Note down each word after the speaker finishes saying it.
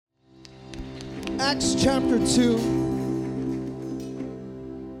Acts chapter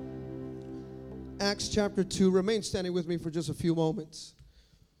 2. Acts chapter 2. Remain standing with me for just a few moments.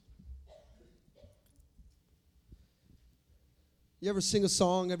 You ever sing a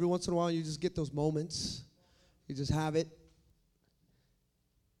song every once in a while and you just get those moments? You just have it.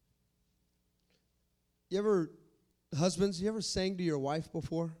 You ever, husbands, you ever sang to your wife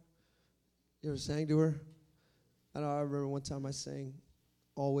before? You ever sang to her? I remember one time I sang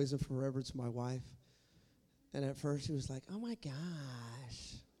Always and Forever to my wife. And at first she was like, oh my gosh.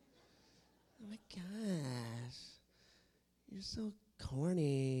 Oh my gosh. You're so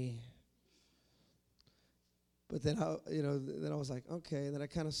corny. But then I was like, okay. And then I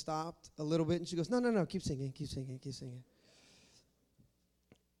kind of stopped a little bit and she goes, no, keep singing.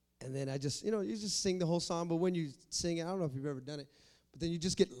 And then I just, you just sing the whole song, but when you sing it, I don't know if you've ever done it, but then you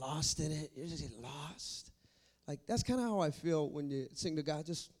just get lost in it. You just get lost. Like, that's kind of how I feel when you sing to God,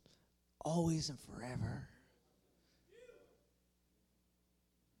 just always and forever.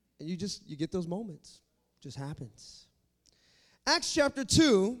 And you get those moments. It just happens. Acts chapter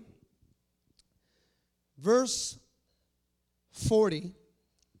 2, verse 40.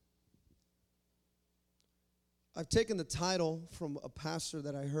 I've taken the title from a pastor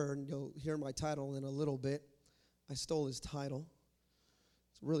that I heard, and you'll hear my title in a little bit. I stole his title.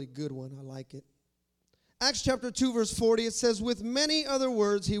 It's a really good one. I like it. Acts chapter 2, verse 40, it says, with many other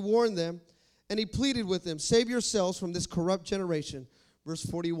words he warned them, and he pleaded with them, save yourselves from this corrupt generation. Verse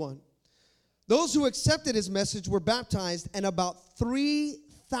 41. Those who accepted his message were baptized, and about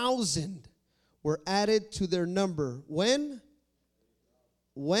 3,000 were added to their number. When?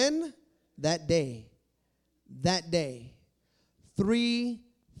 That day. That day,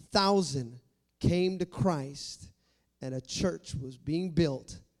 3,000 came to Christ, and a church was being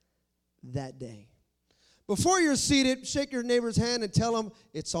built that day. Before you're seated, shake your neighbor's hand and tell them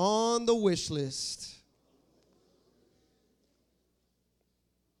it's on the wish list.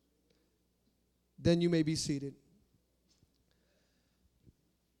 Then you may be seated.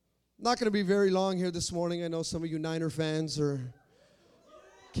 Not going to be very long here this morning. I know some of you Niner fans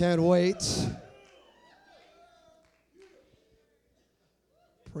can't wait.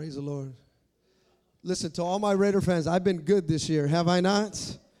 Praise the Lord. Listen, to all my Raider fans, I've been good this year, have I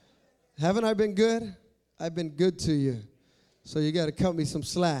not? Haven't I been good? I've been good to you. So you got to cut me some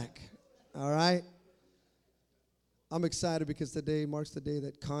slack, all right? I'm excited because today marks the day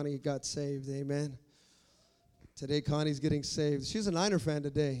that Connie got saved, amen. Today Connie's getting saved. She's a Niner fan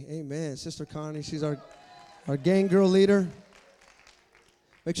today, amen. Sister Connie, she's our gang girl leader.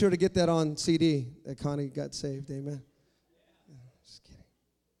 Make sure to get that on CD, that Connie got saved, amen.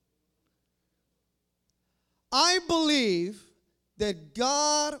 I believe that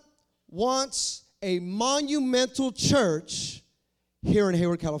God wants a monumental church here in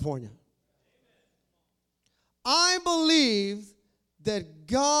Hayward, California. I believe that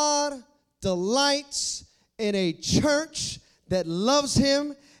God delights in a church that loves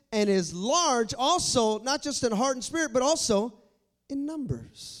him and is large also, not just in heart and spirit, but also in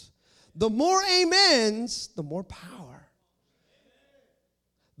numbers. The more amens, the more power.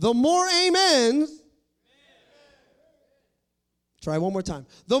 The more amens. Try one more time.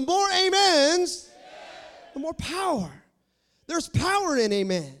 The more amens, the more power. There's power in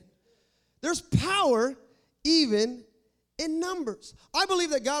amen. There's power even in numbers. I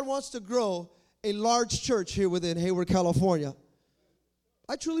believe that God wants to grow a large church here within Hayward, California.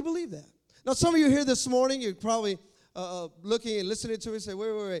 I truly believe that. Now, some of you here this morning, you're probably looking and listening to me and say,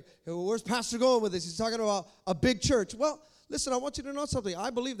 wait. Where's Pastor going with this? He's talking about a big church. Well, listen, I want you to know something. I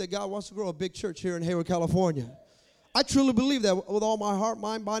believe that God wants to grow a big church here in Hayward, California. I truly believe that with all my heart,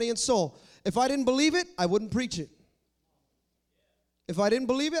 mind, body, and soul. If I didn't believe it, I wouldn't preach it. If I didn't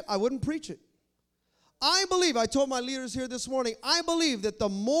believe it, I wouldn't preach it. I told my leaders here this morning, I believe that the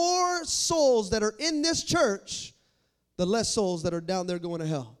more souls that are in this church, the less souls that are down there going to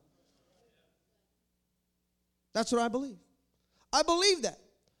hell. That's what I believe. I believe that.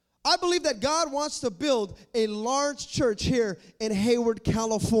 I believe that God wants to build a large church here in Hayward,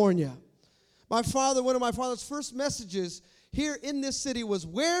 California. One of my father's first messages here in this city was,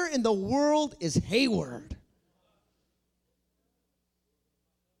 where in the world is Hayward?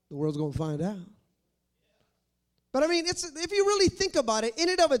 The world's going to find out. But I mean, if you really think about it, in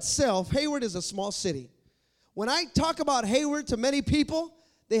and of itself, Hayward is a small city. When I talk about Hayward to many people,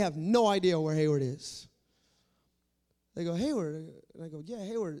 they have no idea where Hayward is. They go, Hayward. And I go, yeah,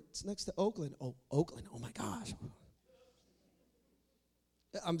 Hayward. It's next to Oakland. Oh, Oakland. Oh, my gosh.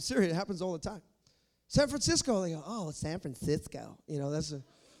 I'm serious. It happens all the time. San Francisco. They go, oh, San Francisco. You know, that's a...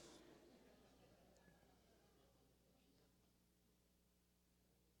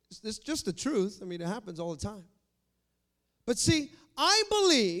 It's just the truth. I mean, it happens all the time. But see, I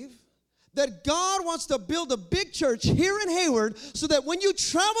believe that God wants to build a big church here in Hayward so that when you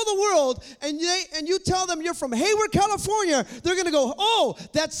travel the world and you tell them you're from Hayward, California, they're going to go, oh,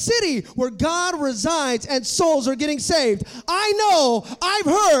 that city where God resides and souls are getting saved. I know, I've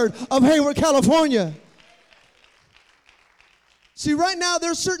heard of Hayward, California. See, right now,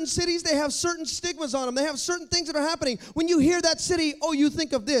 there's certain cities, they have certain stigmas on them. They have certain things that are happening. When you hear that city, oh, you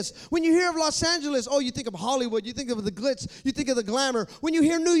think of this. When you hear of Los Angeles, oh, you think of Hollywood. You think of the glitz. You think of the glamour. When you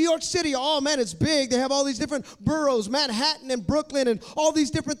hear New York City, oh, man, it's big. They have all these different boroughs, Manhattan and Brooklyn and all these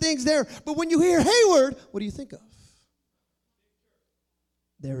different things there. But when you hear Hayward, what do you think of?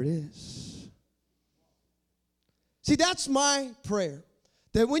 There it is. See, that's my prayer.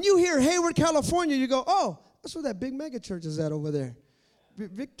 That when you hear Hayward, California, you go, oh, that's where that big mega church is at over there.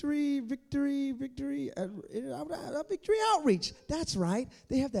 Victory Outreach. That's right.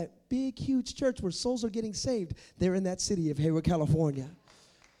 They have that big, huge church where souls are getting saved. They're in that city of Hayward, California.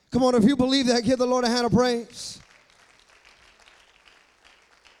 Come on, if you believe that, give the Lord a hand of praise.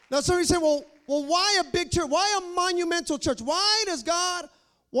 Now, some of you say, well, why a big church? Why a monumental church? Why does God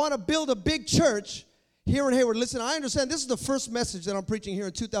want to build a big church here in Hayward? Listen, I understand this is the first message that I'm preaching here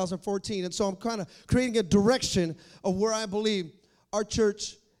in 2014, and so I'm kind of creating a direction of where I believe our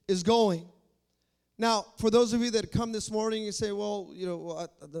church is going. Now, for those of you that come this morning and say, well, you know,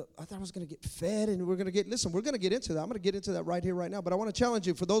 I thought I was going to get fed, and we're going to get into that. I'm going to get into that right here, right now. But I want to challenge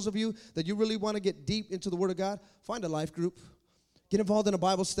you, for those of you that you really want to get deep into the Word of God, find a life group. Get involved in a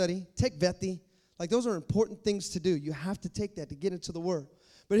Bible study. Take Vethi. Like, those are important things to do. You have to take that to get into the Word.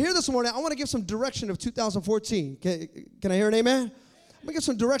 But here this morning, I want to give some direction of 2014. Can I hear an amen? I'm going to give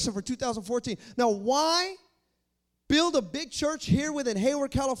some direction for 2014. Now, why build a big church here within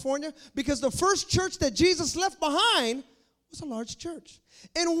Hayward, California? Because the first church that Jesus left behind was a large church.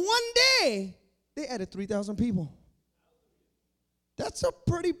 And one day, they added 3,000 people. That's a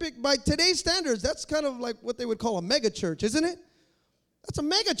pretty big, by today's standards, that's kind of like what they would call a mega church, isn't it? That's a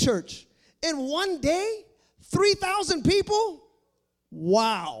mega church. In one day, 3,000 people?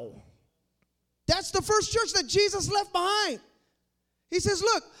 Wow. That's the first church that Jesus left behind. He says,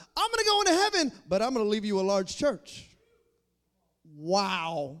 look, I'm going to go into heaven, but I'm going to leave you a large church.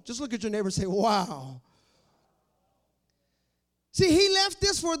 Wow. Just look at your neighbor and say, wow. See, he left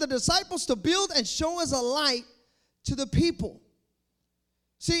this for the disciples to build and show as a light to the people.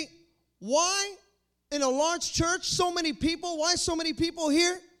 See, why in a large church, so many people? Why so many people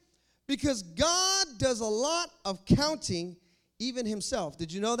here? Because God does a lot of counting even himself.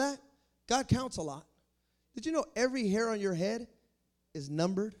 Did you know that? God counts a lot. Did you know every hair on your head is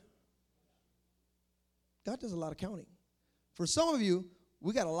numbered? God does a lot of counting. For some of you,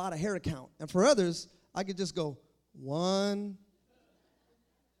 we got a lot of hair to count. And for others, I could just go 1.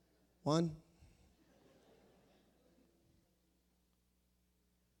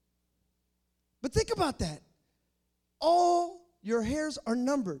 But think about that. All your hairs are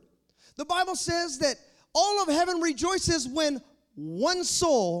numbered. The Bible says that all of heaven rejoices when one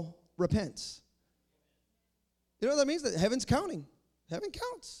soul repents. You know what that means? That heaven's counting. Heaven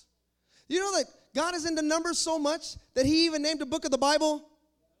counts. You know that God is into numbers so much that he even named a book of the Bible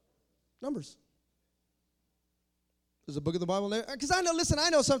Numbers. There's a book of the Bible there. Because I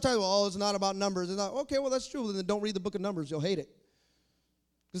know sometimes, well, it's not about numbers. It's not, okay, well, that's true. Then don't read the book of Numbers. You'll hate it.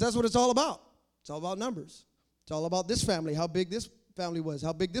 Because that's what it's all about. It's all about numbers. It's all about this family, how big this family was,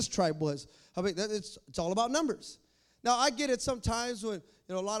 how big this tribe was. How big it's all about numbers. Now, I get it sometimes when,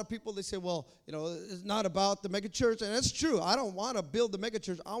 a lot of people, they say, well, it's not about the mega church. And that's true. I don't want to build the mega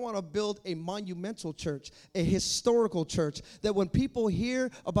church. I want to build a monumental church, a historical church, that when people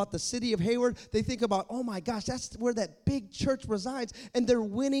hear about the city of Hayward, they think about, oh my gosh, that's where that big church resides. And they're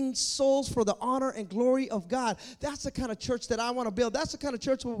winning souls for the honor and glory of God. That's the kind of church that I want to build. That's the kind of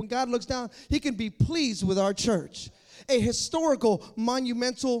church where when God looks down, he can be pleased with our church. A historical,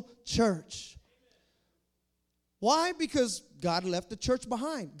 monumental church. Why? Because God left the church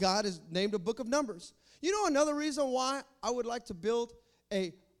behind. God has named a book of Numbers. You know another reason why I would like to build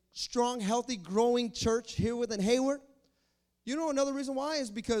a strong, healthy, growing church here within Hayward? You know another reason why is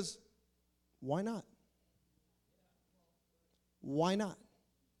because why not? Why not?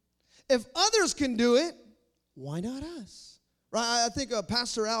 If others can do it, why not us? Right? I think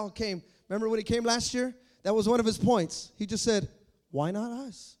Pastor Al came. Remember when he came last year? That was one of his points. He just said, why not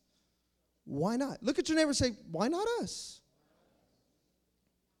us? Why not? Look at your neighbor and say, why not us?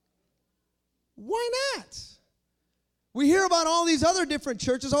 Why not? We hear about all these other different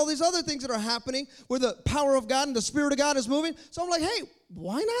churches, all these other things that are happening where the power of God and the Spirit of God is moving. So I'm like, hey,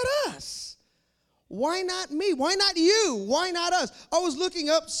 why not us? Why not me? Why not you? Why not us? I was looking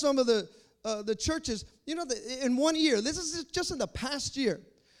up some of the churches. You know, in 1 year, this is just in the past year,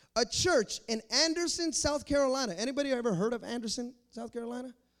 a church in Anderson, South Carolina. Anybody ever heard of Anderson, South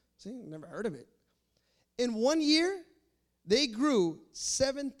Carolina? See, never heard of it. In 1 year, they grew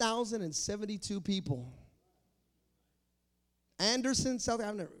 7,072 people. Anderson,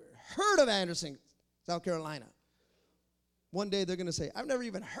 I've never heard of Anderson, South Carolina. One day they're going to say, I've never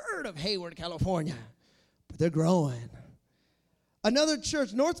even heard of Hayward, California, but they're growing. Another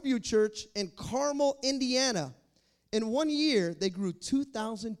church, Northview Church in Carmel, Indiana. In 1 year, they grew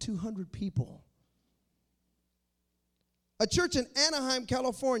 2,200 people. A church in Anaheim,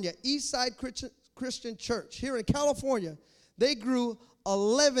 California, Eastside Christian Church, here in California, they grew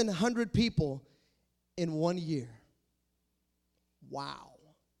 1,100 people in 1 year. Wow.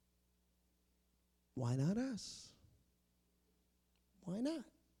 Why not us? Why not?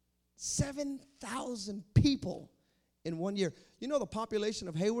 7,000 people in 1 year. You know the population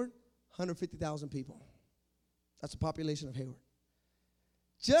of Hayward? 150,000 people. That's the population of Hayward.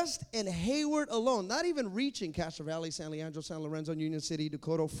 Just in Hayward alone, not even reaching Castro Valley, San Leandro, San Lorenzo, Union City,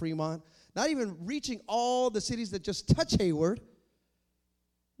 Dakota, Fremont, not even reaching all the cities that just touch Hayward,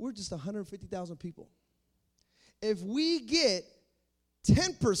 we're just 150,000 people. If we get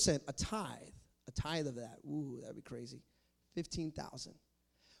 10%, a tithe of that, ooh, that'd be crazy, 15,000.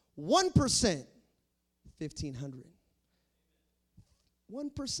 1%, 1,500.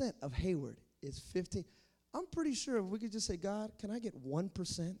 1% of Hayward is 15. I'm pretty sure if we could just say, God, can I get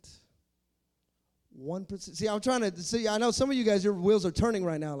 1%? 1%. See, I'm trying to see. I know some of you guys, your wheels are turning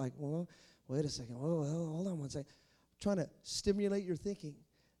right now. Like, well, wait a second. Oh, hold on one second. I'm trying to stimulate your thinking.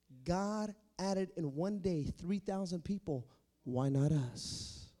 God added in 1 day 3,000 people. Why not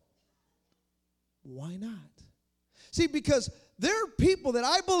us? Why not? See, because there are people that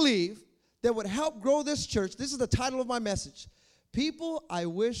I believe that would help grow this church. This is the title of my message. People I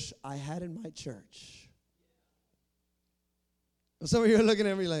wish I had in my church. Some of you are looking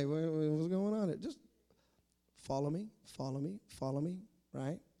at me like, what's going on here? Just follow me,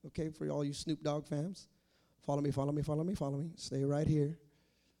 right? Okay, for all you Snoop Dogg fans. Follow me. Stay right here.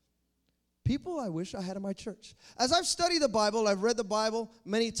 People I wish I had in my church. As I've studied the Bible, I've read the Bible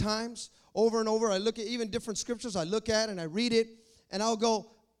many times, over and over. I look at even different scriptures. I look at and I read it, and I'll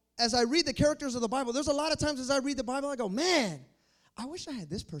go, as I read the characters of the Bible, there's a lot of times as I read the Bible, I go, man, I wish I had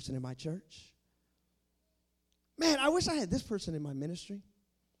this person in my church. Man, I wish I had this person in my ministry.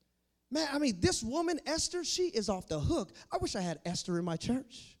 Man, I mean, this woman, Esther, she is off the hook. I wish I had Esther in my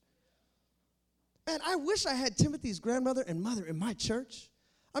church. Man, I wish I had Timothy's grandmother and mother in my church.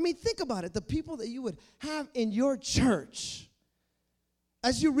 I mean, think about it, the people that you would have in your church.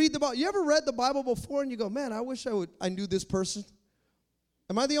 As you read the Bible, you ever read the Bible before and you go, man, I wish I knew this person?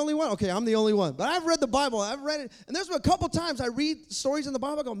 Am I the only one? Okay, I'm the only one. But I've read the Bible. I've read it. And there's been a couple times I read stories in the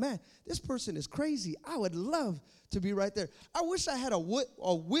Bible. I go, man, this person is crazy. I would love to be right there. I wish I had a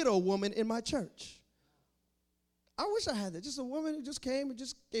widow woman in my church. I wish I had that. Just a woman who just came and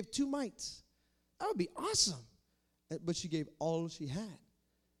just gave 2 mites. That would be awesome. But she gave all she had.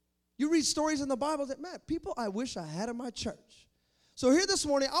 You read stories in the Bible that, man, people I wish I had in my church. So here this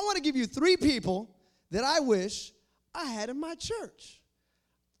morning, I want to give you 3 people that I wish I had in my church.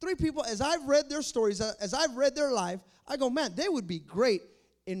 3 people, as I've read their stories, as I've read their life, I go, man, they would be great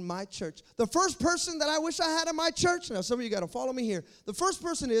in my church. The first person that I wish I had in my church, now some of you got to follow me here. The first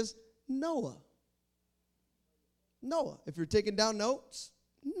person is Noah. Noah. If you're taking down notes,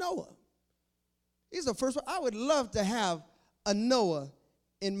 Noah. He's the first one. I would love to have a Noah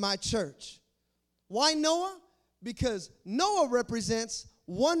in my church. Why Noah? Because Noah represents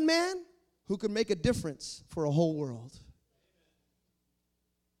one man who could make a difference for a whole world.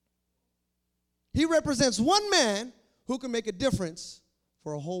 He represents one man who can make a difference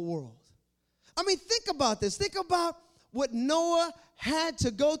for a whole world. I mean, think about this. Think about what Noah had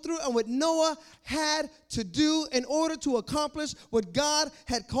to go through and what Noah had to do in order to accomplish what God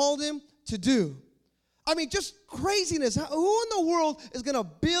had called him to do. I mean, just craziness. Who in the world is going to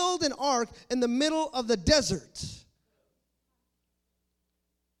build an ark in the middle of the desert?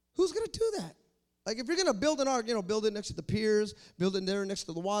 Who's going to do that? Like, if you're going to build an ark, build it next to the piers, build it there next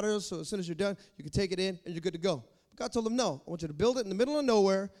to the waters, so as soon as you're done, you can take it in and you're good to go. But God told him, no, I want you to build it in the middle of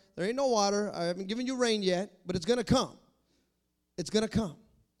nowhere. There ain't no water. I haven't given you rain yet, but it's going to come. It's going to come.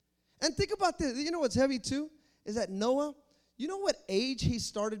 And think about this. You know what's heavy, too? Is that Noah, you know what age he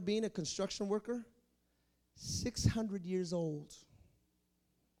started being a construction worker? 600 years old.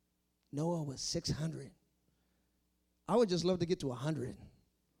 Noah was 600. I would just love to get to 100.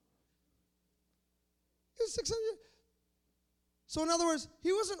 600. So in other words,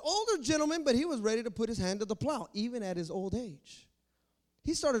 he was an older gentleman, but he was ready to put his hand to the plow, even at his old age.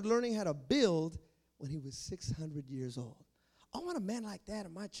 He started learning how to build when he was 600 years old. I want a man like that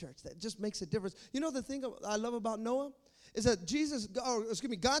in my church. That just makes a difference. You know the thing I love about Noah? Is that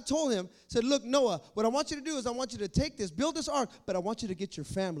God told him, said, look, Noah, what I want you to do is I want you to take this, build this ark, but I want you to get your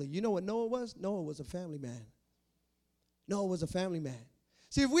family. You know what Noah was? Noah was a family man. Noah was a family man.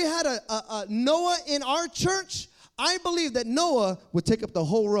 See, if we had a Noah in our church, I believe that Noah would take up the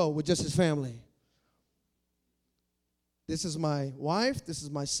whole row with just his family. This is my wife, this is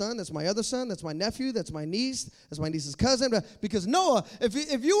my son, that's my other son, that's my nephew, that's my niece, that's my niece's cousin. Because Noah,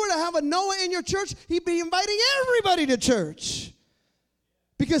 if you were to have a Noah in your church, he'd be inviting everybody to church.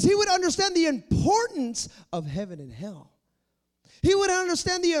 Because he would understand the importance of heaven and hell. He would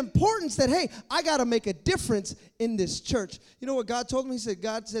understand the importance that, hey, I got to make a difference in this church. You know what God told him?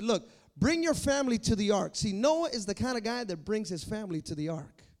 God said, look, bring your family to the ark. See, Noah is the kind of guy that brings his family to the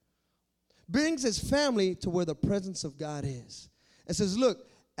ark. Brings his family to where the presence of God is. And says, look,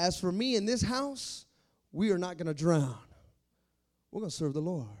 as for me in this house, we are not going to drown. We're going to serve the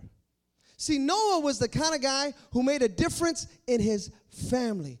Lord. See, Noah was the kind of guy who made a difference in his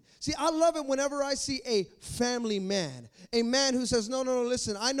family. See, I love it whenever I see a family man. A man who says, no,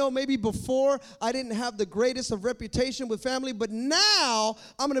 listen, I know maybe before I didn't have the greatest of reputation with family, but now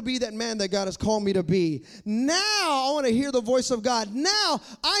I'm going to be that man that God has called me to be. Now I want to hear the voice of God. Now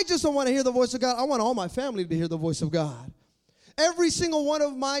I just don't want to hear the voice of God. I want all my family to hear the voice of God. Every single one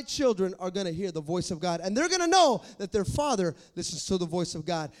of my children are going to hear the voice of God, and they're going to know that their father listens to the voice of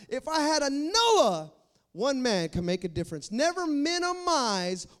God. If I had a Noah, one man can make a difference. Never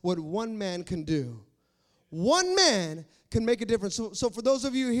minimize what one man can do. One man can make a difference. So for those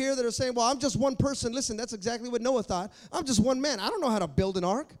of you here that are saying, well, I'm just one person, listen, that's exactly what Noah thought. I'm just one man. I don't know how to build an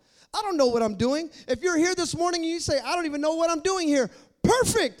ark. I don't know what I'm doing. If you're here this morning and you say, I don't even know what I'm doing here,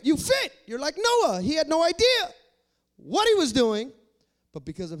 perfect, you fit. You're like Noah. He had no idea what he was doing, but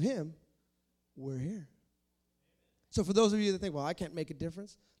because of him, we're here. So for those of you that think, well, I can't make a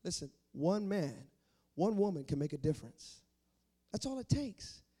difference, listen, one man, one woman can make a difference. That's all it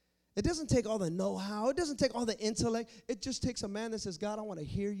takes. It doesn't take all the know-how. It doesn't take all the intellect. It just takes a man that says, God, I want to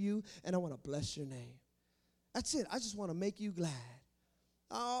hear you, and I want to bless your name. That's it. I just want to make you glad.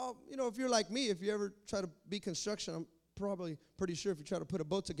 If you're like me, if you ever try to be construction, I'm probably pretty sure if you try to put a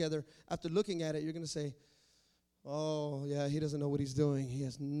boat together, after looking at it, you're going to say, oh, yeah, he doesn't know what he's doing. He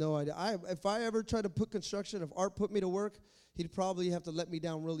has no idea. If I ever try to put construction, if Art put me to work, he'd probably have to let me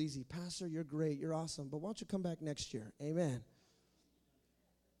down real easy. Pastor, you're great. You're awesome. But why don't you come back next year? Amen.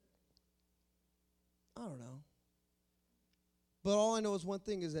 I don't know. But all I know is one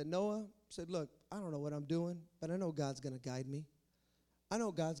thing is that Noah said, look, I don't know what I'm doing, but I know God's going to guide me. I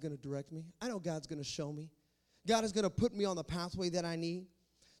know God's going to direct me. I know God's going to show me. God is going to put me on the pathway that I need.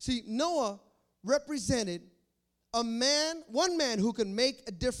 See, Noah represented one man who could make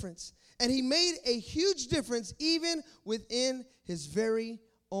a difference. And he made a huge difference even within his very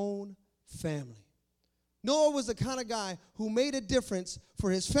own family. Noah was the kind of guy who made a difference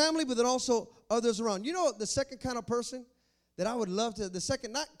for his family, but then also others around. You know the second kind of person that I would love to, the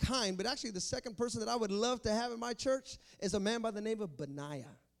second person that I would love to have in my church is a man by the name of Benaiah.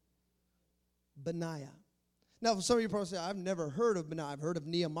 Benaiah. Now, for some of you probably say, I've never heard of Benaiah. I've heard of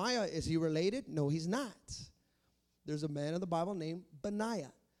Nehemiah. Is he related? No, he's not. There's a man in the Bible named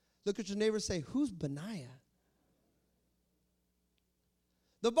Benaiah. Look at your neighbor and say, who's Benaiah?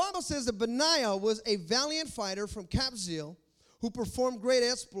 The Bible says that Benaiah was a valiant fighter from Kabzeel who performed great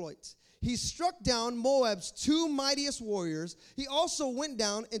exploits. He struck down Moab's two mightiest warriors. He also went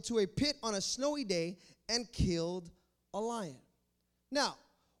down into a pit on a snowy day and killed a lion. Now,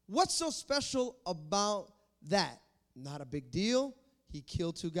 what's so special about that? Not a big deal. He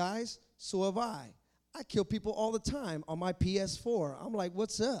killed two guys, so have I. I kill people all the time on my PS4. I'm like,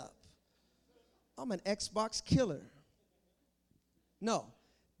 what's up? I'm an Xbox killer. No,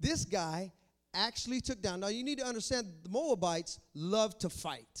 this guy actually took down. Now, you need to understand the Moabites loved to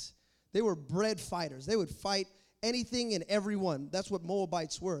fight. They were bred fighters. They would fight anything and everyone. That's what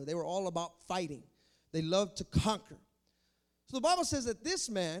Moabites were. They were all about fighting. They loved to conquer. So the Bible says that this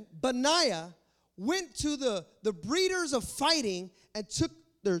man, Benaiah, went to the breeders of fighting and took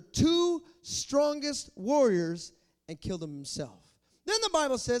their two strongest warriors and killed them himself. Then the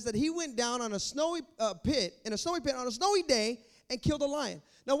Bible says that he went down on a snowy pit on a snowy day and killed a lion.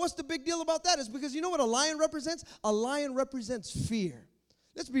 Now, what's the big deal about that? Is because you know what a lion represents? A lion represents fear.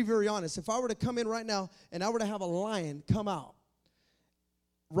 Let's be very honest. If I were to come in right now and I were to have a lion come out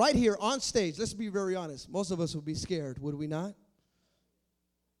right here on stage, let's be very honest. Most of us would be scared, would we not?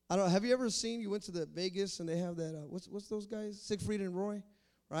 I don't know, have you ever seen, you went to the Vegas and they have that, what's those guys? Siegfried and Roy,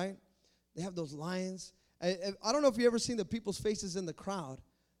 right? They have those lions. I don't know if you ever seen the people's faces in the crowd.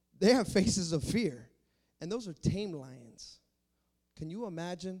 They have faces of fear. And those are tame lions. Can you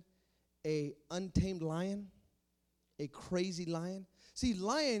imagine a untamed lion? A crazy lion? See,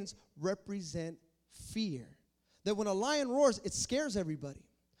 lions represent fear. That when a lion roars, it scares everybody.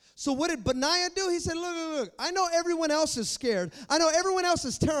 So what did Benaiah do? He said, look, I know everyone else is scared. I know everyone else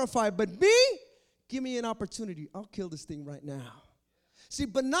is terrified, but me, give me an opportunity. I'll kill this thing right now. See,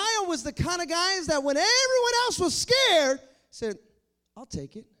 Benaiah was the kind of guys that when everyone else was scared, said, I'll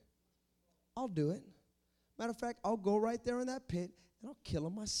take it. I'll do it. Matter of fact, I'll go right there in that pit and I'll kill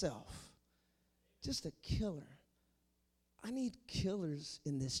him myself. Just a killer. I need killers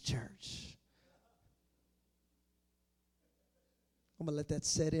in this church. I'm going to let that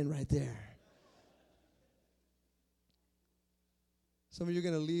set in right there. Some of you are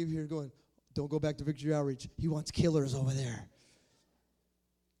going to leave here going, don't go back to Victory Outreach. He wants killers over there.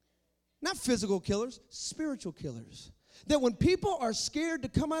 Not physical killers, spiritual killers. That when people are scared to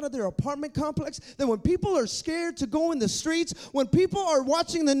come out of their apartment complex, that when people are scared to go in the streets, when people are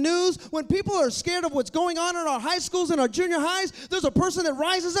watching the news, when people are scared of what's going on in our high schools and our junior highs, there's a person that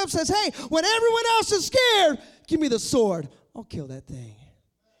rises up and says, hey, when everyone else is scared, give me the sword. I'll kill that thing.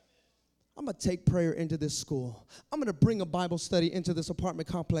 I'm going to take prayer into this school. I'm going to bring a Bible study into this apartment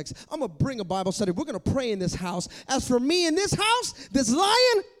complex. I'm going to bring a Bible study. We're going to pray in this house. As for me in this house, this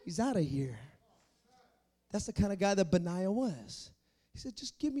lion, he's out of here. That's the kind of guy that Benaiah was. He said,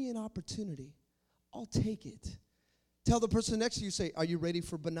 just give me an opportunity. I'll take it. Tell the person next to you, say, are you ready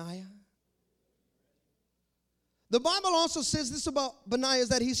for Benaiah? The Bible also says this about Benaiah, is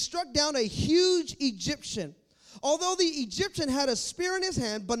that he struck down a huge Egyptian. Although the Egyptian had a spear in his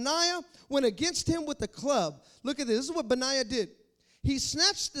hand, Benaiah went against him with a club. Look at this. This is what Benaiah did. He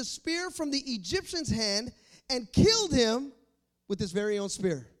snatched the spear from the Egyptian's hand and killed him with his very own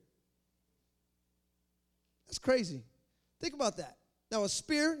spear. That's crazy. Think about that. Now, a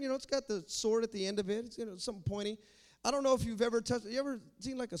spear, it's got the sword at the end of it. It's, something pointy. I don't know if you've ever you ever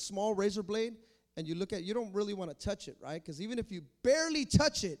seen like a small razor blade and you look at it, you don't really want to touch it, right? Because even if you barely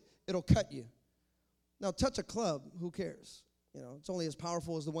touch it, it'll cut you. Now, touch a club, who cares? It's only as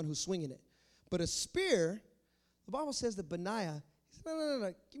powerful as the one who's swinging it. But a spear, the Bible says that Benaiah, he said,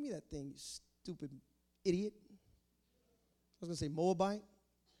 no, give me that thing, you stupid idiot. I was going to say Moabite.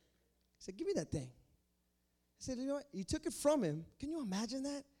 He said, give me that thing. He said, you know what? He took it from him. Can you imagine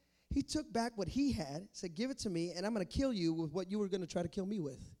that? He took back what he had, said, give it to me, and I'm going to kill you with what you were going to try to kill me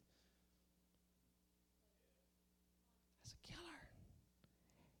with. That's a killer.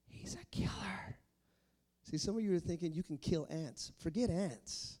 He's a killer. See, some of you are thinking you can kill ants. Forget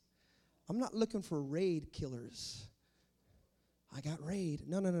ants. I'm not looking for raid killers. I got raid.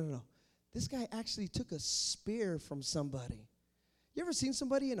 No. This guy actually took a spear from somebody. You ever seen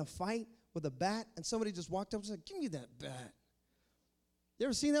somebody in a fight with a bat and somebody just walked up and said, give me that bat? You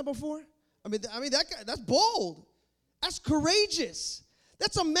ever seen that before? I mean that guy, that's bold. That's courageous.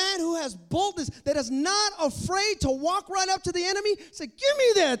 That's a man who has boldness, that is not afraid to walk right up to the enemy, say, give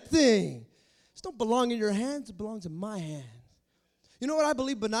me that thing. It don't belong in your hands, it belongs in my hands. You know what I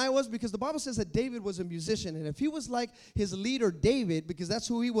believe Benaiah was? Because the Bible says that David was a musician. And if he was like his leader David, because that's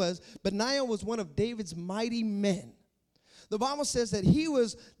who he was, Benaiah was one of David's mighty men. The Bible says that he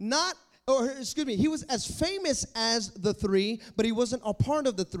was he was as famous as the three, but he wasn't a part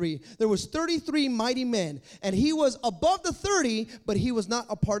of the three. There was 33 mighty men. And he was above the 30, but he was not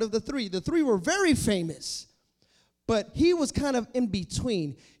a part of the three. The three were very famous. But he was kind of in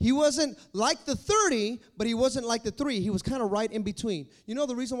between. He wasn't like the 30, but he wasn't like the three. He was kind of right in between. You know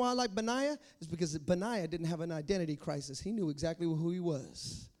the reason why I like Benaiah? Is because Benaiah didn't have an identity crisis. He knew exactly who he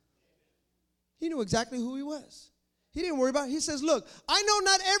was. He knew exactly who he was. He didn't worry about it. He says, look, I know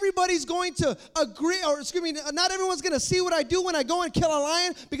not everybody's going to agree, not everyone's going to see what I do when I go and kill a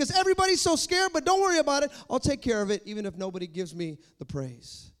lion because everybody's so scared, but don't worry about it. I'll take care of it even if nobody gives me the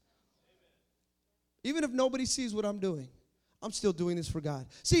praise. Even if nobody sees what I'm doing, I'm still doing this for God.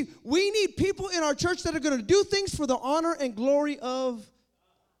 See, we need people in our church that are going to do things for the honor and glory of.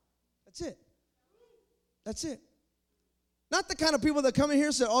 That's it. That's it. Not the kind of people that come in here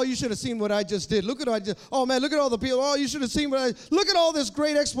and say, oh, you should have seen what I just did. Look at what I just, oh man, look at all the people. Oh, you should have seen look at all this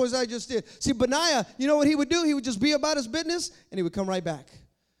great exploits I just did. See, Benaiah, you know what he would do? He would just be about his business and he would come right back.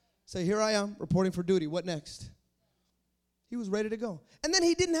 Say, here I am, reporting for duty. What next? He was ready to go. And then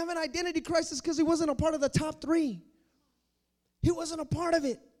he didn't have an identity crisis because he wasn't a part of the top three. He wasn't a part of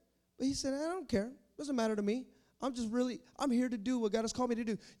it. But he said, I don't care. It doesn't matter to me. I'm here to do what God has called me to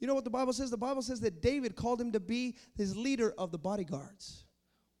do. You know what the Bible says? The Bible says that David called him to be his leader of the bodyguards.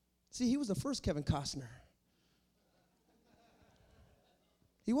 See, he was the first Kevin Costner.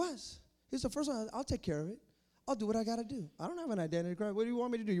 He was. He was the first one. I'll take care of it. I'll do what I got to do. I don't have an identity crisis. What do you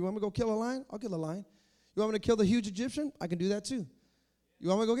want me to do? You want me to go kill a lion? I'll kill a lion. You want me to kill the huge Egyptian? I can do that too. You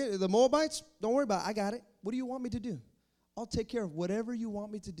want me to go get the Moabites? Don't worry about it. I got it. What do you want me to do? I'll take care of whatever you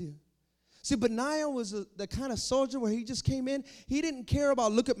want me to do. See, Benaiah was the kind of soldier where he just came in. He didn't care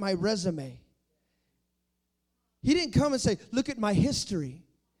about, look at my resume. He didn't come and say, look at my history.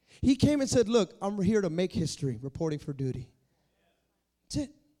 He came and said, look, I'm here to make history, reporting for duty. That's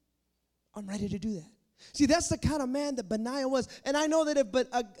it. I'm ready to do that. See, that's the kind of man that Benaiah was. And I know that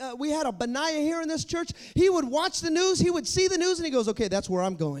if we had a Benaiah here in this church, he would watch the news, he would see the news, and he goes, okay, that's where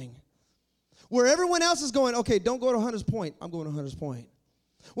I'm going. Where everyone else is going, okay, don't go to Hunters Point. I'm going to Hunters Point.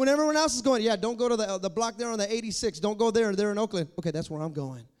 When everyone else is going, yeah, don't go to the block there on the 86. Don't go there in Oakland. Okay, that's where I'm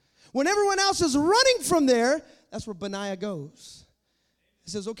going. When everyone else is running from there, that's where Benaiah goes. He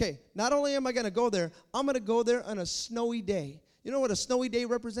says, okay, not only am I going to go there, I'm going to go there on a snowy day. You know what a snowy day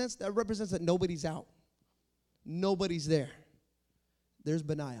represents? That represents that nobody's out. Nobody's there. There's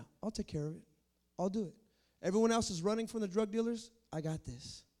Benaiah. I'll take care of it. I'll do it. Everyone else is running from the drug dealers. I got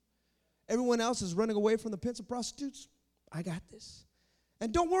this. Everyone else is running away from the pimps and prostitutes. I got this.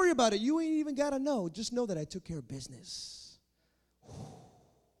 And don't worry about it. You ain't even got to know. Just know that I took care of business. Whew.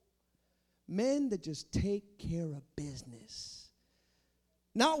 Men that just take care of business.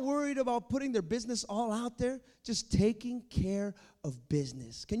 Not worried about putting their business all out there, just taking care of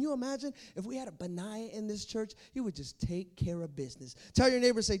business. Can you imagine if we had a Benaiah in this church? He would just take care of business. Tell your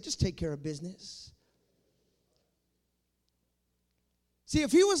neighbor, say, just take care of business. See,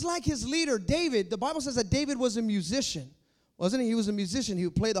 if he was like his leader, David, the Bible says that David was a musician, wasn't he? He was a musician. He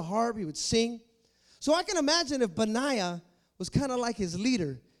would play the harp. He would sing. So I can imagine if Benaiah was kind of like his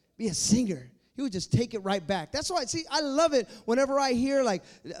leader, be a singer. He would just take it right back. That's why, see, I love it whenever I hear, like,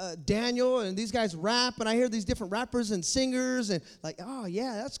 Daniel and these guys rap, and I hear these different rappers and singers, and like, oh,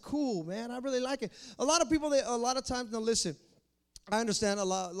 yeah, that's cool, man. I really like it. A lot of people, a lot of times, now listen, I understand a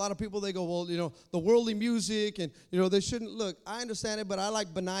lot of people, they go, well, you know, the worldly music, and, you know, they shouldn't. Look, I understand it, but I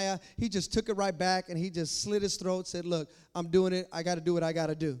like Benaiah. He just took it right back, and he just slit his throat, said, look, I'm doing it. I got to do what I got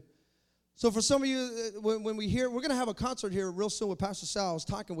to do. So for some of you, when we hear, we're going to have a concert here real soon with Pastor Sal. I was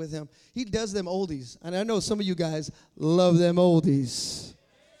talking with him. He does them oldies. And I know some of you guys love them oldies.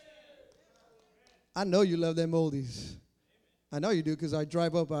 I know you love them oldies. I know you do because I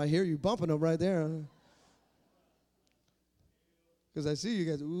drive up, I hear you bumping them right there. Because I see you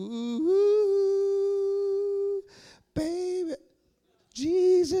guys. Ooh, baby,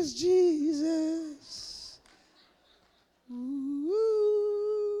 Jesus, Jesus. Ooh.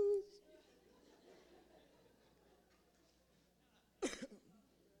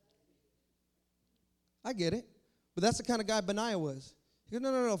 I get it. But that's the kind of guy Benaiah was. He goes,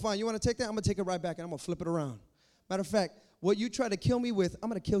 no, fine. You want to take that? I'm going to take it right back, and I'm going to flip it around. Matter of fact, what you try to kill me with, I'm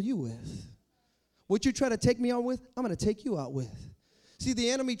going to kill you with. What you try to take me out with, I'm going to take you out with. See, the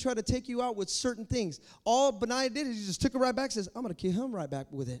enemy tried to take you out with certain things. All Benaiah did is he just took it right back and says, I'm going to kill him right back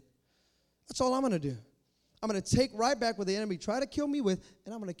with it. That's all I'm going to do. I'm going to take right back what the enemy tried to kill me with,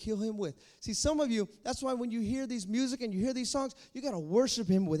 and I'm going to kill him with. See, some of you, that's why when you hear these music and you hear these songs, you got to worship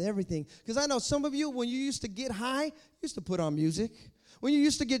him with everything. Because I know some of you, when you used to get high, you used to put on music. When you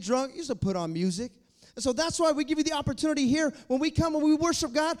used to get drunk, you used to put on music. And so that's why we give you the opportunity here. When we come and we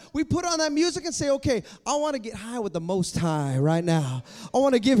worship God, we put on that music and say, okay, I want to get high with the Most High right now. I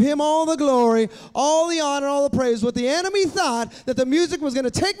want to give him all the glory, all the honor, all the praise. What the enemy thought that the music was going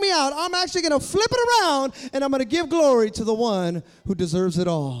to take me out, I'm actually going to flip it around, and I'm going to give glory to the one who deserves it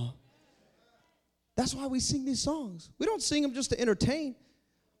all. That's why we sing these songs. We don't sing them just to entertain.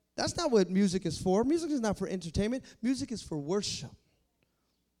 That's not what music is for. Music is not for entertainment. Music is for worship.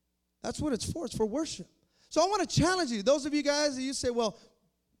 That's what it's for. It's for worship. So I want to challenge you. Those of you guys that you say, well,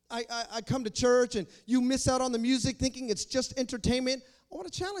 I come to church and you miss out on the music thinking it's just entertainment. I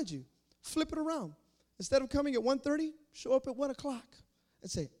want to challenge you. Flip it around. Instead of coming at 1:30, show up at 1 o'clock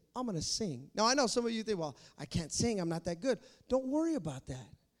and say, I'm going to sing. Now, I know some of you think, well, I can't sing. I'm not that good. Don't worry about that.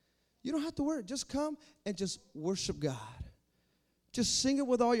 You don't have to worry. Just come and just worship God. Just sing it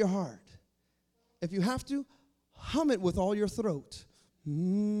with all your heart. If you have to, hum it with all your throat.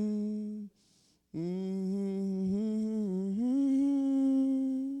 Mm, mm,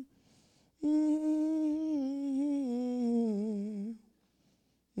 mm,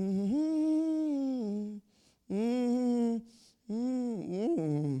 mm,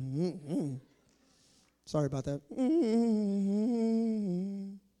 mm, mm. Sorry about that.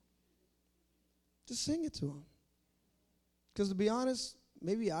 Just sing it to him. Because to be honest,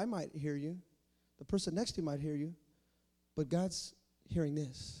 maybe I might hear you. The person next to you might hear you. But God's hearing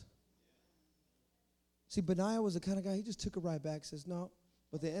this. See, Benaiah was the kind of guy, he just took it right back, says, no,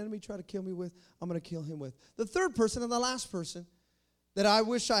 what the enemy tried to kill me with, I'm going to kill him with. The third person and the last person that I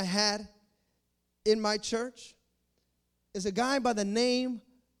wish I had in my church is a guy by the name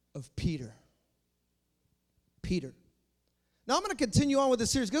of Peter. Peter. Now, I'm going to continue on with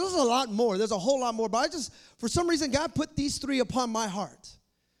this series because there's a lot more. There's a whole lot more. But for some reason, God put these three upon my heart.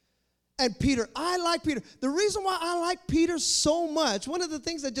 And Peter, I like Peter. The reason why I like Peter so much, one of the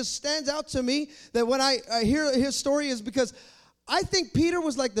things that just stands out to me, that when I hear his story, is because I think Peter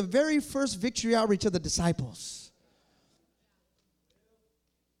was like the very first victory outreach of the disciples.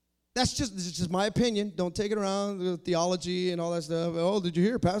 This is just my opinion. Don't take it around, the theology and all that stuff. Oh, did you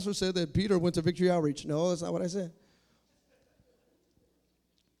hear? Pastor said that Peter went to victory outreach. No, that's not what I said.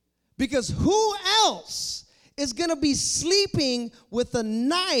 Because who else is going to be sleeping with a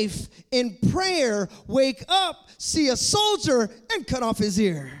knife in prayer, wake up, see a soldier, and cut off his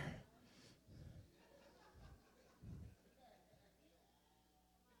ear?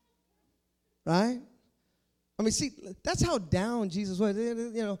 Right? I mean, see, that's how down Jesus was.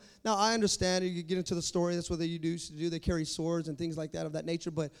 You know, now I understand you get into the story. That's what they used to do. They carry swords and things like that of that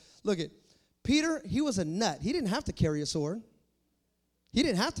nature. But look at Peter. He was a nut. He didn't have to carry a sword. He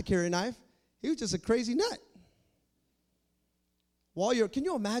didn't have to carry a knife. He was just a crazy nut. Can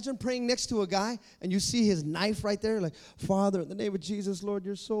you imagine praying next to a guy and you see his knife right there? Like, Father, in the name of Jesus, Lord,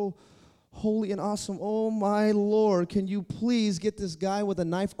 you're so holy and awesome. Oh, my Lord, can you please get this guy with a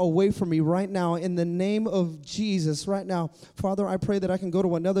knife away from me right now in the name of Jesus right now? Father, I pray that I can go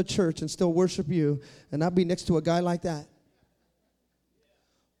to another church and still worship you and not be next to a guy like that.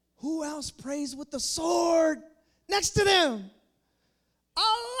 Who else prays with the sword next to them?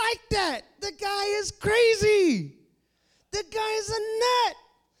 I like that. The guy is crazy. The guy is a nut.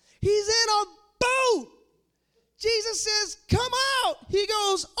 He's in a boat. Jesus says, come out. He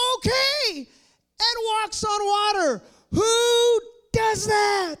goes, okay, and walks on water. Who does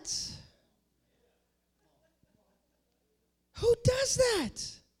that? Who does that?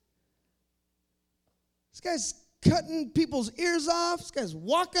 This guy's cutting people's ears off. This guy's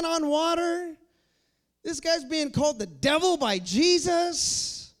walking on water. This guy's being called the devil by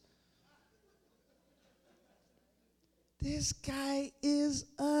Jesus. This guy is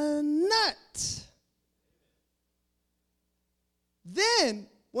a nut. Then,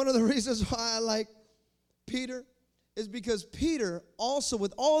 one of the reasons why I like Peter is because Peter also,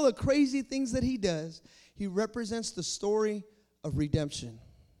 with all the crazy things that he does, he represents the story of redemption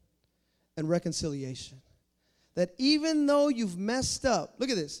and reconciliation. That even though you've messed up,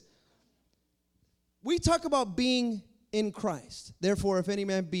 look at this. We talk about being in Christ. Therefore, if any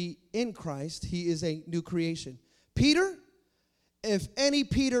man be in Christ, he is a new creation. Peter, if any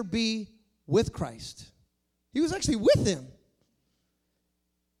Peter be with Christ. He was actually with him.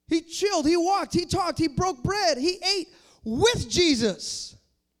 He chilled, he walked, he talked, he broke bread, he ate with Jesus.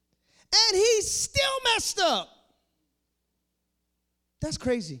 And he still messed up. That's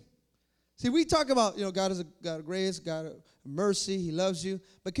crazy. See, we talk about, God is a God of grace, God of mercy, he loves you.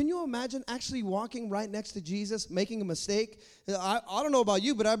 But can you imagine actually walking right next to Jesus, making a mistake? I don't know about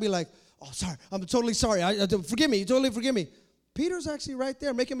you, but I'd be like, oh, sorry, I'm totally sorry. Forgive me, totally forgive me. Peter's actually right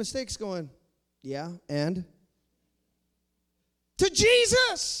there making mistakes going, yeah, and? To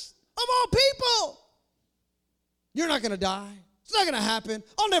Jesus, of all people. You're not going to die. It's not going to happen.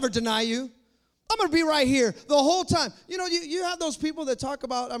 I'll never deny you. I'm going to be right here the whole time. You have those people that talk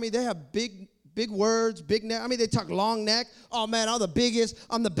about, they have big words, big neck. They talk long neck. Oh, man, I'm the biggest.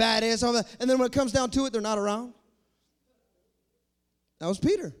 I'm the baddest. And then when it comes down to it, they're not around. That was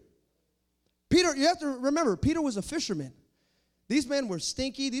Peter. Peter, you have to remember, Peter was a fisherman. These men were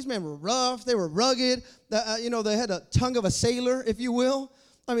stinky. These men were rough. They were rugged. They had a tongue of a sailor, if you will.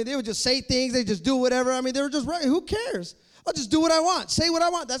 They would just say things. They just do whatever. They were just rugged. Who cares? I'll just do what I want, say what I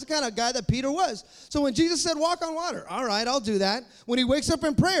want. That's the kind of guy that Peter was. So when Jesus said, walk on water, all right, I'll do that. When he wakes up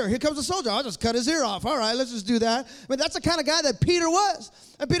in prayer, here comes a soldier. I'll just cut his ear off. All right, let's just do that. That's the kind of guy that Peter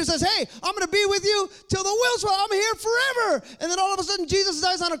was. And Peter says, hey, I'm going to be with you till the wheels fall. I'm here forever. And then all of a sudden, Jesus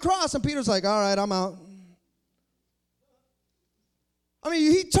dies on a cross. And Peter's like, all right, I'm out.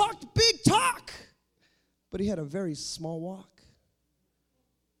 He talked big talk, but he had a very small walk.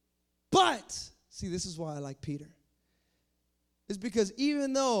 But, see, this is why I like Peter. It's because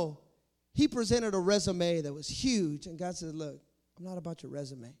even though he presented a resume that was huge, and God said, look, I'm not about your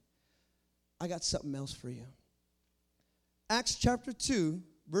resume. I got something else for you. Acts chapter 2,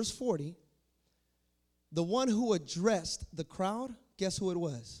 verse 40, the one who addressed the crowd, guess who it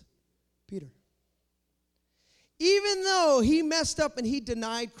was? Peter. Even though he messed up and he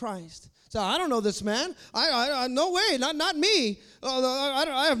denied Christ. So I don't know this man. I no way, not me.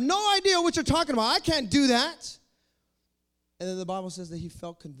 I have no idea what you're talking about. I can't do that. And then the Bible says that he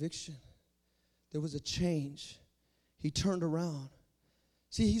felt conviction. There was a change. He turned around.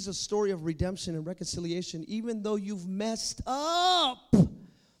 See, he's a story of redemption and reconciliation. Even though you've messed up,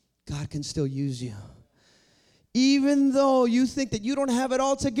 God can still use you. Even though you think that you don't have it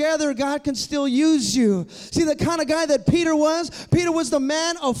all together, God can still use you. See, the kind of guy that Peter was the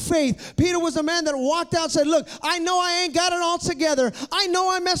man of faith. Peter was the man that walked out and said, look, I know I ain't got it all together. I know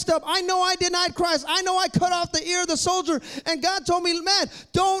I messed up. I know I denied Christ. I know I cut off the ear of the soldier. And God told me, man,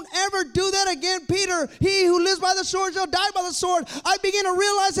 don't ever do that again, Peter. He who lives by the sword shall die by the sword. I began to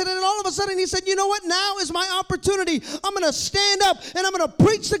realize it, and then all of a sudden he said, you know what? Now is my opportunity. I'm going to stand up and I'm going to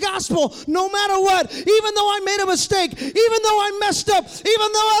preach the gospel no matter what. Even though I made a mistake, even though I messed up,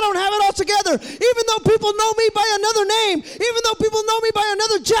 even though I don't have it all together, even though people know me by another name, even though people know me by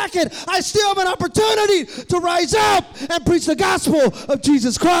another jacket, I still have an opportunity to rise up and preach the gospel of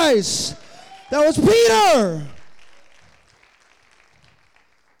Jesus Christ. That was Peter.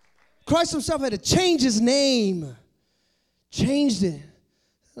 Christ himself had to change his name. Changed it.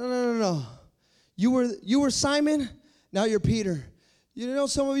 No. You were Simon, now you're Peter. You know,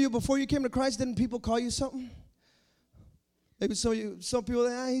 some of you, before you came to Christ, didn't people call you something? Maybe some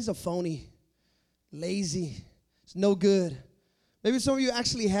people, he's a phony, lazy, it's no good. Maybe some of you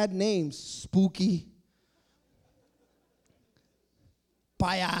actually had names, Spooky,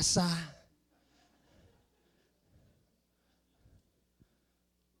 Payasa.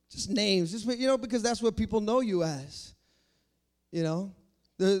 Just names, because that's what people know you as.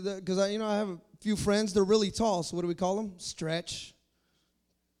 Because I have a few friends, they're really tall, so what do we call them? Stretch,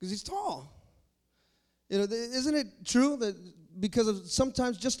 because he's tall. Isn't it true that because of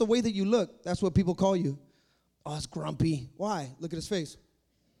sometimes just the way that you look, that's what people call you? Oh, it's grumpy. Why? Look at his face.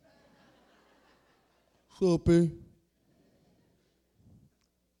 Soapy.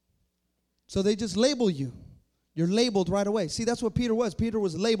 So they just label you. You're labeled right away. See, that's what Peter was. Peter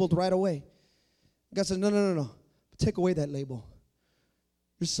was labeled right away. God said, no. Take away that label.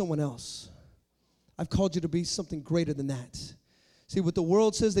 You're someone else. I've called you to be something greater than that. See, what the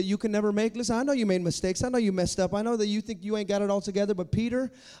world says that you can never make, listen, I know you made mistakes. I know you messed up. I know that you think you ain't got it all together. But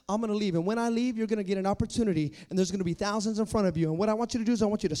Peter, I'm going to leave. And when I leave, you're going to get an opportunity. And there's going to be thousands in front of you. And what I want you to do is I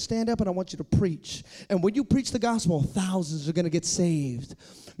want you to stand up and I want you to preach. And when you preach the gospel, thousands are going to get saved.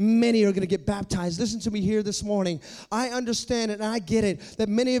 Many are going to get baptized. Listen to me here this morning. I understand and I get it that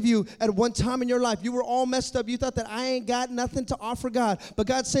many of you at one time in your life, you were all messed up. You thought that I ain't got nothing to offer God. But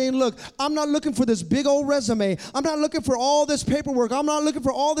God's saying, look, I'm not looking for this big old resume. I'm not looking for all this paperwork. I'm not looking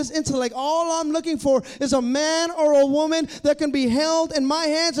for all this intellect. All I'm looking for is a man or a woman that can be held in my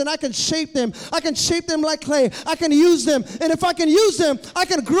hands and I can shape them. I can shape them like clay. I can use them. And if I can use them, I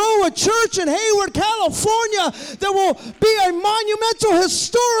can grow a church in Hayward, California that will be a monumental,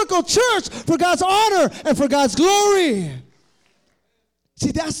 historical church for God's honor and for God's glory.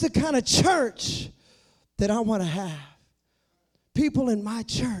 See, that's the kind of church that I want to have. People in my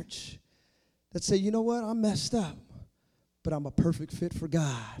church that say, you know what, I'm messed up, but I'm a perfect fit for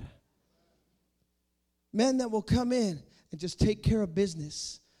God. Men that will come in and just take care of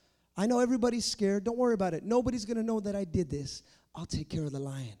business. I know everybody's scared. Don't worry about it. Nobody's going to know that I did this. I'll take care of the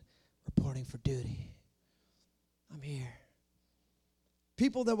lion. Reporting for duty. I'm here.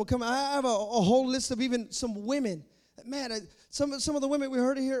 People that will come. I have a whole list of even some women. Man, some of the women we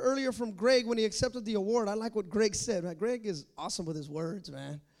heard here earlier from Greg when he accepted the award. I like what Greg said. Man, Greg is awesome with his words,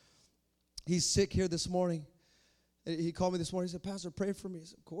 man. He's sick here this morning. He called me this morning. He said, Pastor, pray for me. I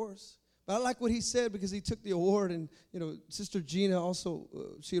said, of course. But I like what he said because he took the award. And, Sister Gina also,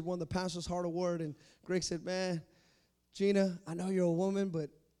 she had won the Pastor's Heart Award. And Greg said, man, Gina, I know you're a woman,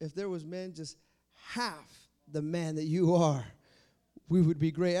 but if there was men just half the man that you are, we would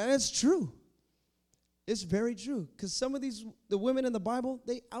be great. And it's true. It's very true. Because some of the women in the Bible,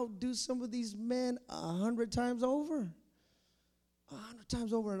 they outdo some of these men 100 times over. 100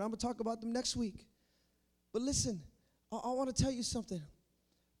 times over. And I'm going to talk about them next week. But listen, I want to tell you something.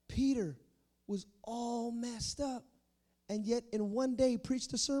 Peter was all messed up. And yet in one day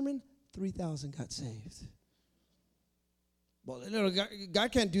preached a sermon, 3,000 got saved. Well,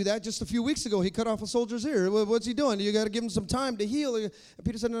 God can't do that. Just a few weeks ago, he cut off a soldier's ear. What's he doing? You got to give him some time to heal. And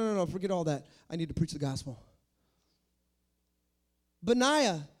Peter said, no, forget all that. I need to preach the gospel.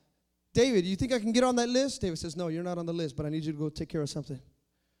 Benaiah, David, you think I can get on that list? David says, no, you're not on the list, but I need you to go take care of something.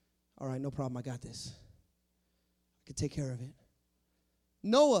 All right, no problem. I got this. I can take care of it.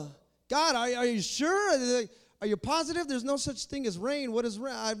 Noah, God, are you sure? Are you positive there's no such thing as rain? What is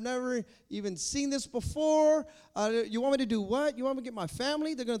rain? I've never even seen this before. You want me to do what? You want me to get my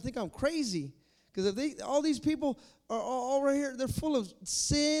family? They're going to think I'm crazy. Because if all these people are all right here, they're full of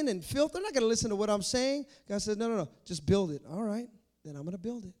sin and filth. They're not going to listen to what I'm saying. God says, no, just build it. All right, then I'm going to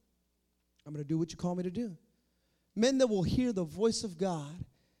build it. I'm going to do what you call me to do. Men that will hear the voice of God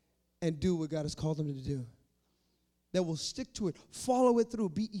and do what God has called them to do. That will stick to it, follow it through,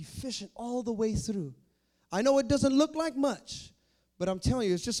 be efficient all the way through. I know it doesn't look like much, but I'm telling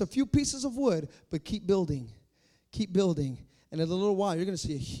you, it's just a few pieces of wood, but keep building. Keep building. And in a little while, you're going to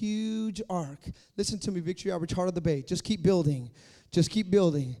see a huge ark. Listen to me, Victory Outreach, Heart of the Bay. Just keep building. Just keep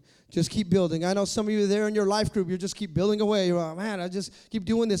building. Just keep building. I know some of you there in your life group, you're just keep building away. You're like, man, I just keep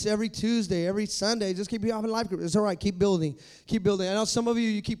doing this every Tuesday, every Sunday. Just keep having life group. It's all right. Keep building. Keep building. I know some of you,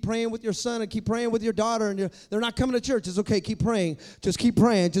 you keep praying with your son and keep praying with your daughter, and they're not coming to church. It's okay. Keep praying. Just keep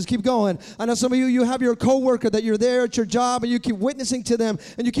praying. Just keep going. I know some of you, you have your coworker that you're there at your job, and you keep witnessing to them,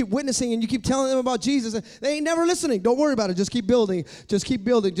 and you keep witnessing, and you keep telling them about Jesus, and they ain't never listening. Don't worry about it. Just keep building. Just keep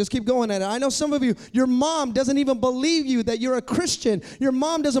building. Just keep going at it. I know some of you, your mom doesn't even believe you that you're a Christian. Your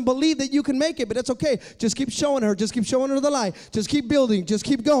mom doesn't believe that you can make it, but it's okay. Just keep showing her. Just keep showing her the light. Just keep building. Just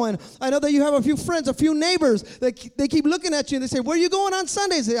keep going. I know that you have a few friends, a few neighbors that they keep looking at you and they say, where are you going on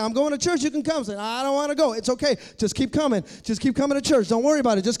Sundays? Say, I'm going to church. You can come. Say, I don't want to go. It's okay. Just keep coming. Just keep coming to church. Don't worry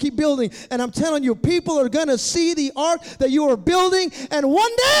about it. Just keep building. And I'm telling you, people are going to see the ark that you are building, and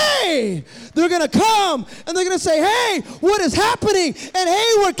one day they're going to come and they're going to say, hey, what is happening in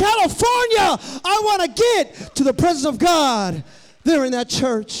Hayward, California? I want to get to the presence of God there in that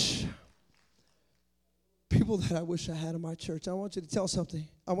church. People that I wish I had in my church. I want you to tell something.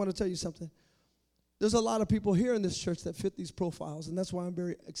 I want to tell you something. There's a lot of people here in this church that fit these profiles, and that's why I'm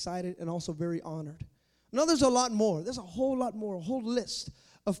very excited and also very honored. No, there's a lot more. There's a whole lot more, a whole list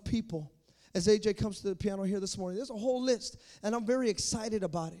of people. As AJ comes to the piano here this morning, there's a whole list, and I'm very excited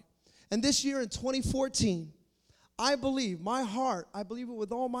about it. And this year in 2014, I believe it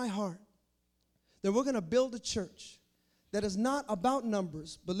with all my heart, that we're going to build a church that is not about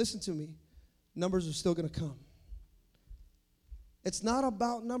numbers, but listen to me, numbers are still going to come. It's not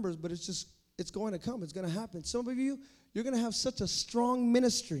about numbers, but it's going to come. It's going to happen. Some of you, you're going to have such a strong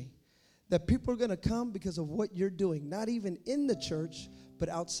ministry that people are going to come because of what you're doing, not even in the church, but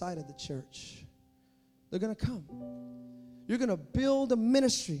outside of the church. They're going to come. You're going to build a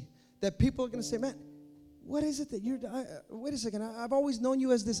ministry that people are going to say, man, what is it that you're, wait a second, I've always known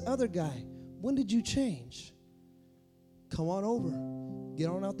you as this other guy. When did you change? Come on over. Get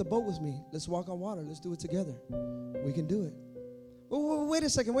on out the boat with me. Let's walk on water. Let's do it together. We can do it. Wait a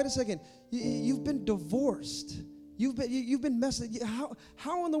second. You've been divorced. You've been messing.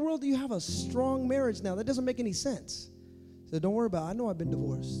 How in the world do you have a strong marriage now? That doesn't make any sense. So don't worry about it. I know I've been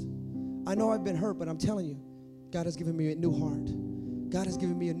divorced. I know I've been hurt, but I'm telling you, God has given me a new heart. God has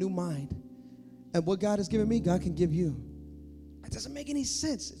given me a new mind. And what God has given me, God can give you. It doesn't make any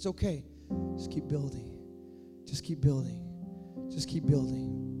sense. It's okay. Just keep building. Just keep building. Just keep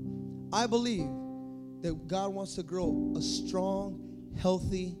building. I believe that God wants to grow a strong,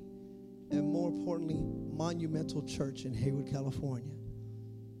 healthy, and more importantly, monumental church in Hayward, California.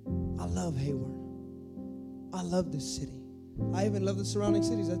 I love Hayward. I love this city. I even love the surrounding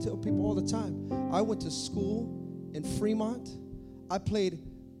cities. I tell people all the time. I went to school in Fremont. I played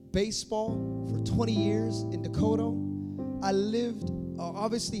baseball for 20 years in Dakota. I lived,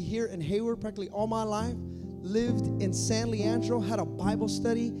 obviously, here in Hayward practically all my life. Lived in San Leandro, had a Bible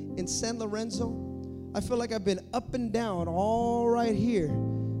study in San Lorenzo. I feel like I've been up and down all right here,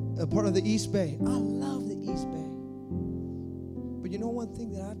 a part of the East Bay. I love the East Bay. But you know one thing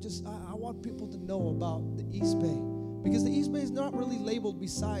that I want people to know about the East Bay, because the East Bay is not really labeled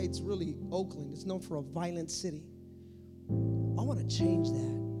besides really Oakland. It's known for a violent city. I want to change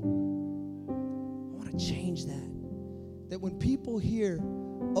that. I want to change that. That when people hear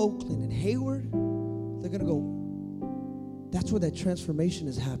Oakland and Hayward, they're going to go, that's where that transformation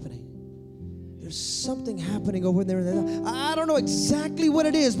is happening. There's something happening over there. I don't know exactly what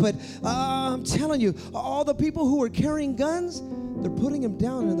it is, but I'm telling you, all the people who are carrying guns, they're putting them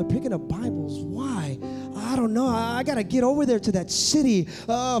down and they're picking up Bibles. Why? I don't know. I got to get over there to that city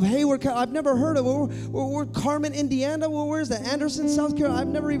of Hayward. I've never heard of it. We're Carmen, Indiana. Well, where's that? Anderson, South Carolina. I've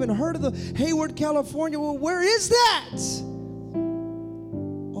never even heard of the Hayward, California. Well, where is that?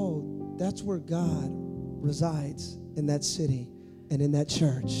 Oh, that's where God resides, in that city and in that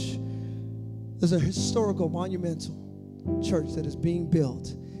church. There's a historical, monumental church that is being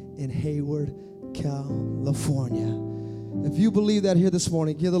built in Hayward, California. If you believe that here this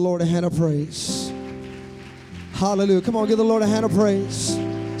morning, give the Lord a hand of praise. Hallelujah. Come on, give the Lord a hand of praise.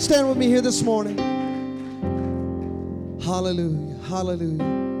 Stand with me here this morning. Hallelujah. Hallelujah.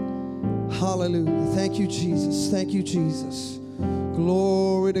 Hallelujah. Thank you, Jesus. Thank you, Jesus.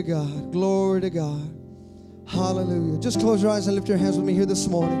 Glory to God. Glory to God. Hallelujah. Just close your eyes and lift your hands with me here this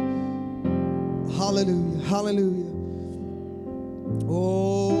morning. Hallelujah. Hallelujah.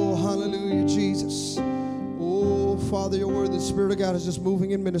 Oh, hallelujah, Jesus. Oh, Father, your word, the Spirit of God is just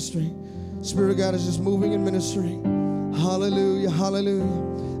moving in ministry. Spirit of God is just moving in ministry. Hallelujah.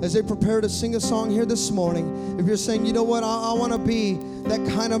 Hallelujah. As they prepare to sing a song here this morning, if you're saying, you know what, I want to be that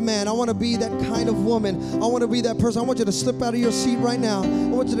kind of man. I want to be that kind of woman. I want to be that person. I want you to slip out of your seat right now. I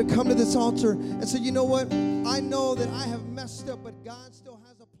want you to come to this altar and say, you know what, I know that I have messed up, but God still